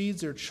 is the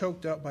seeds that are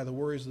choked out by the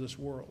worries of this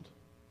world.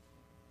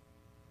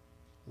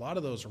 A lot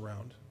of those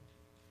around.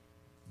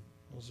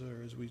 Those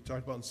are, as we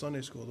talked about in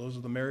Sunday school, those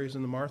are the Marys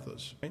and the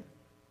Marthas, right?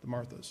 The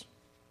Marthas.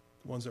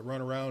 The ones that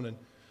run around and,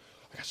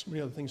 I got so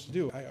many other things to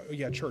do.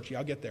 Church,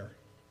 I'll get there.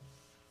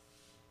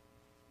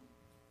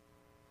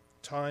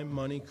 Time,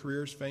 money,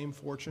 careers, fame,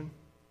 fortune.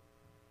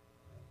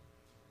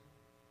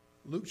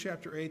 Luke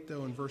chapter 8,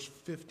 though, in verse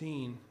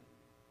 15,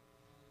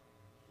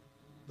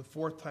 the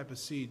 4th type of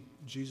seed,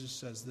 Jesus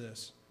says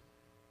this.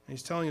 And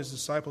he's telling his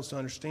disciples to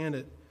understand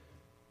it.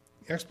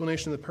 The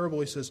explanation of the parable,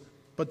 he says,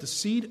 but the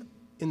seed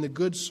in the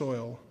good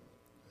soil,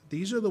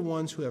 these are the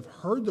ones who have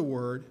heard the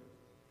word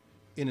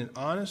in an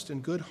honest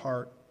and good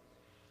heart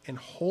and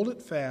hold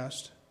it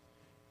fast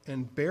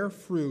and bear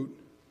fruit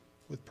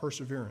with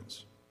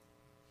perseverance.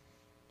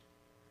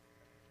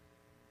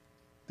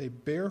 They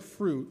bear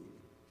fruit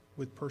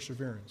with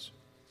perseverance.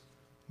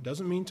 It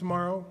doesn't mean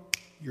tomorrow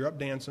you're up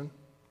dancing,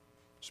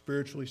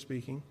 spiritually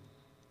speaking.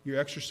 You're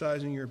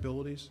exercising your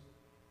abilities.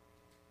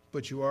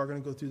 But you are going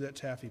to go through that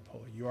taffy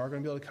pull. You are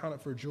going to be able to count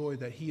it for joy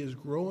that he is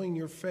growing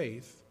your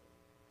faith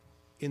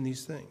in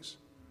these things.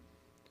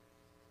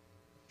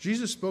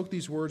 Jesus spoke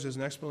these words as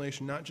an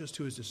explanation not just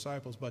to his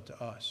disciples, but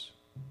to us.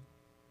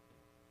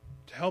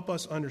 To help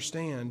us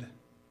understand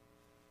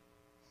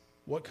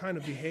what kind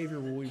of behavior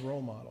will we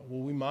role model.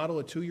 Will we model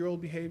a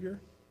 2-year-old behavior?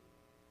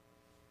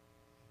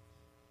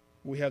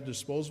 Will we have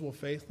disposable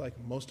faith like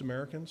most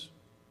Americans?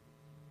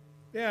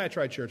 Yeah, I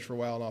tried church for a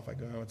while and off I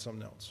go. I went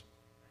something else.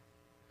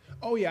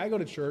 Oh yeah, I go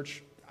to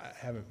church. I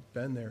haven't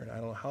been there in I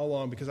don't know how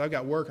long because I've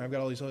got work and I've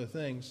got all these other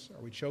things.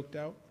 Are we choked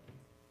out?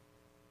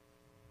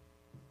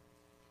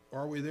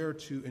 Or are we there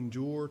to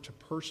endure, to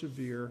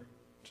persevere,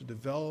 to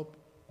develop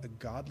a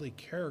godly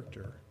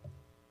character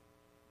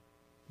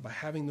by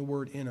having the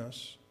word in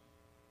us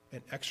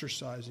and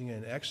exercising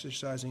it and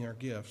exercising our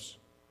gifts?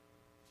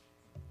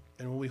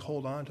 And will we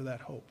hold on to that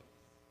hope?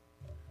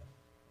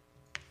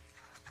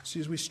 See,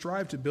 as we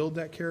strive to build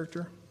that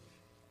character,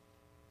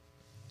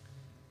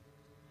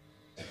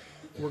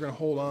 we're going to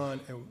hold on,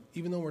 and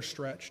even though we're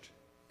stretched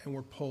and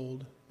we're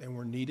pulled and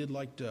we're kneaded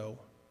like dough,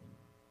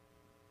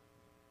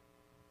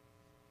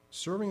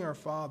 serving our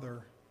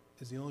Father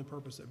is the only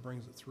purpose that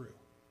brings it through.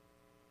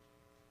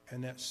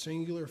 And that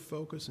singular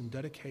focus and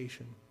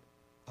dedication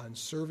on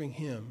serving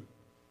him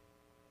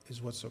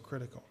is what's so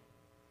critical.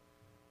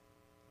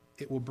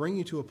 It will bring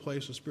you to a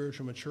place of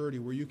spiritual maturity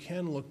where you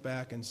can look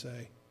back and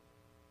say,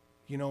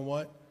 you know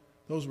what?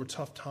 Those were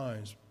tough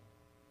times,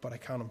 but I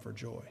count them for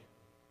joy.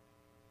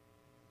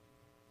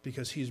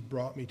 Because he's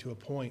brought me to a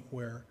point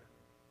where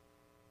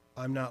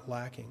I'm not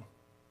lacking.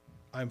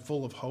 I'm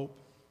full of hope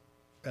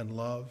and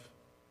love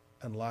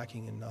and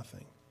lacking in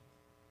nothing,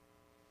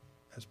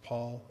 as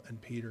Paul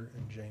and Peter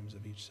and James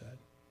have each said.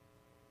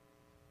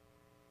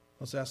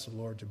 Let's ask the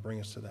Lord to bring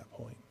us to that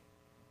point.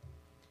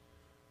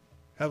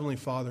 Heavenly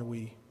Father,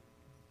 we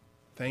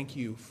thank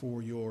you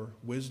for your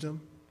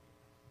wisdom.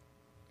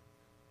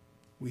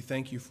 We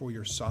thank you for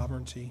your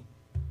sovereignty.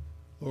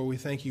 Lord, we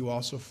thank you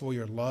also for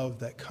your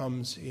love that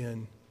comes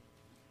in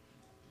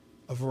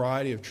a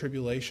variety of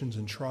tribulations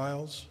and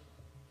trials.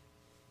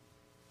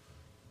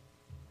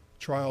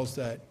 Trials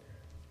that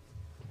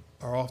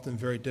are often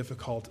very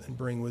difficult and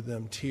bring with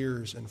them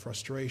tears and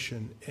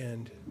frustration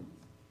and,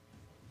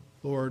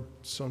 Lord,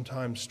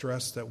 sometimes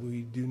stress that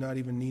we do not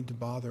even need to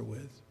bother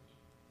with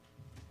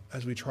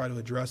as we try to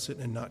address it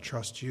and not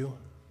trust you.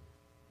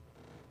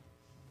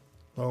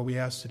 Lord, we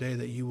ask today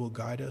that you will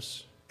guide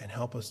us and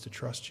help us to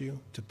trust you,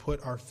 to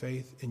put our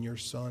faith in your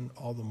Son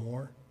all the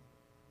more,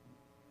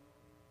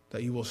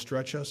 that you will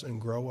stretch us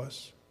and grow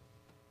us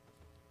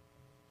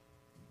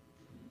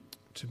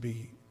to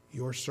be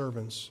your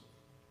servants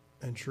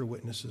and true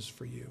witnesses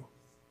for you.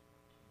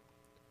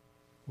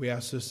 We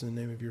ask this in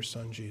the name of your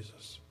Son,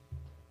 Jesus.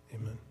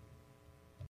 Amen.